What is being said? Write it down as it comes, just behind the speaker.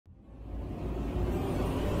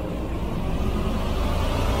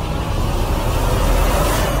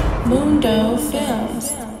Tornado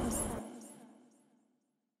Films.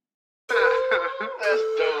 That's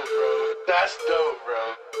dope, bro. That's dope, bro.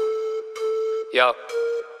 Yo.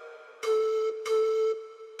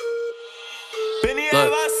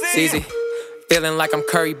 Look, it's easy. Feeling like I'm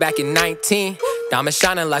Curry back in 19. Diamond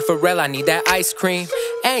shining like Pharrell, I need that ice cream.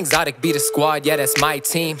 Anxotic be the squad, yeah, that's my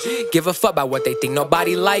team. Give a fuck about what they think,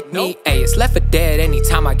 nobody like me. Ayy, it's left for dead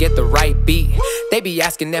anytime I get the right beat. They be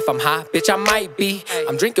asking if I'm high, bitch, I might be.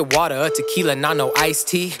 I'm drinking water or tequila, not no iced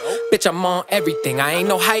tea. Bitch, I'm on everything, I ain't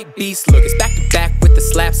no hype beast. Look, it's back to back with the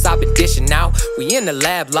slaps I've been dishing out. We in the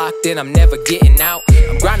lab locked in, I'm never getting out.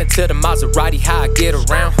 I'm grinding to the Maserati, how I get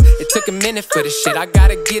around. It took a minute for this shit, I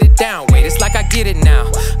gotta get it down. Wait, it's like I get it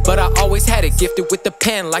now. But I always had it gifted with the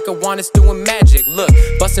pen, like I wanted doing magic. Look,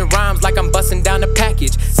 busting rhymes like I'm busting down the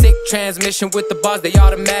package. Sick transmission with the bars, they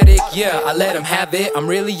automatic. Yeah, I let them have it. I'm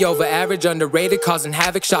really over average, underrated, causing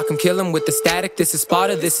havoc. Shock 'em, kill 'em with the static. This is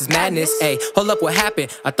Sparta, this is madness. Ayy, hold up, what happened?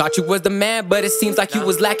 I thought you was the man, but it seems like you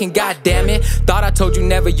was lacking. God damn it. Thought I told you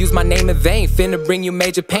never use my name in vain. Finna bring you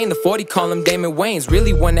major pain. The 40 call him Damon Wayans.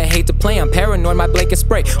 Really one that hate to play. I'm paranoid, my blanket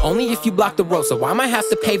spray. Only if you block the road, so I might have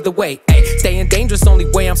to pave the way. Ayy, staying dangerous, only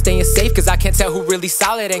way I'm staying safe. Cause I can't tell who really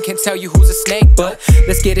solid and can't tell you who's a snake. But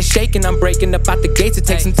let's get it shaking, I'm breaking up out the gates. It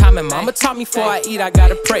takes some time and mama taught me before I eat, I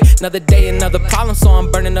gotta pray. Another day, another problem, so I'm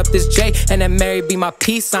burning up this J. And that Mary be my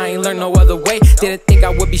peace, I ain't learned no other way. Didn't think I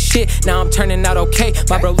would be shit, now I'm turning out okay.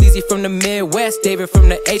 My bro Lizzy from the Midwest, David from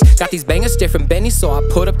the H. Got these bangers straight from Benny, so I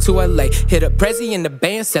put up to LA. Hit up Prezzi in the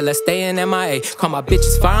band, said let's stay in MIA. Call my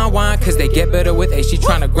bitches fine wine, cause they get better with A. She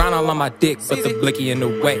tryna grind all on my dick, but the blicky in the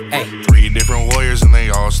way. Ay. 3 different lawyers and they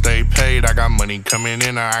all stay paid. I got money coming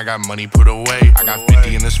in, I got money put away. I got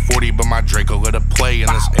 50 in this 40, but my Draco let it play. In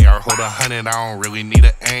this AR hold 100, I don't really need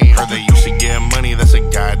an aim. Heard they used to get money, that's a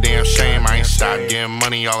goddamn shame. I ain't stopped getting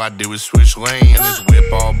money, all I do is switch lanes. This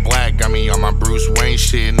whip all black, got me on my Bruce Wayne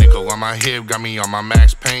shit. Nickel on my hip, got me on my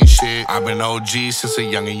Max Payne shit. I've been OG since a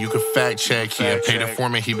youngin', you can fact check. He had paid it for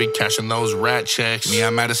me, he been cashing those rat checks. Me,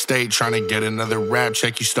 I'm out of state, trying to get another rap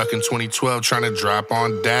check. You stuck in 2012, trying to drop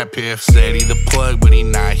on Datpiff. Said he the plug, but he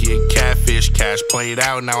not, he a catfish. Cash played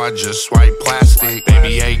out, now I just swipe plastic.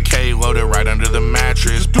 Baby AK loaded right under the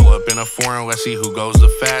mattress. Pull up in a foreign, let's see who goes the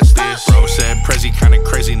fastest. Bro said Prezzi kinda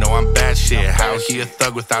crazy, know I'm bad shit. How he a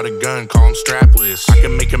thug without a gun, call him strapless. I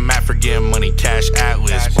can make a map for getting money, cash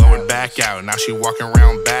atlas. Blow it back out, now she walking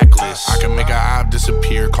around backless. I can make a op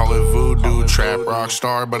disappear, call it voodoo. Trap rock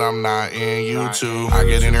star, but I'm not in YouTube. I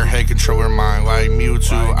get in her head, control her mind like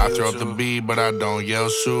Mewtwo. I throw up the beat, but I don't yell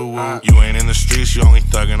suwoo. You ain't in the streets, you only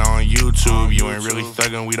thuggin' on YouTube. You ain't really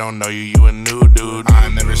thuggin', we don't know you, you a new dude. I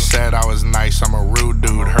never said I was nice, I'm a rude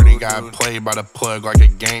dude. Heard he got played by the plug like a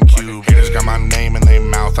GameCube. Haters got my name in their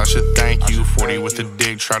mouth, I should thank you. 40 with the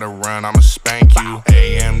dick, try to run, I'ma spank you.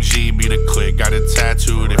 AMG be the click, got it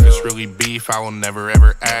tattooed. If it's really beef, I will never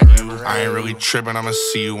ever at you. I ain't really trippin', I'ma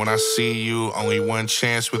see you when I see you. Only one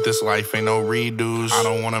chance with this life, ain't no redos. I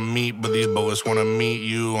don't wanna meet, but these bullets wanna meet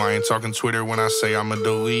you. I ain't talking Twitter when I say I'ma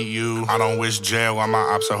delete you. I don't wish jail on my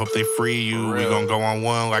ops, I hope they free you. We gon' go on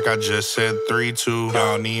one like I just said 3-2.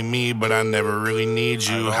 Y'all need me, but I never really need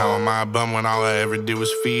you. How am I a bum when all I ever did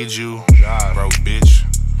was feed you? Broke bitch.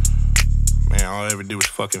 Man, all I ever did was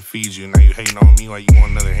fucking feed you. Now you hating on me like you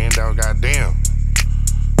want another handout? Goddamn.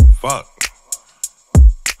 Fuck.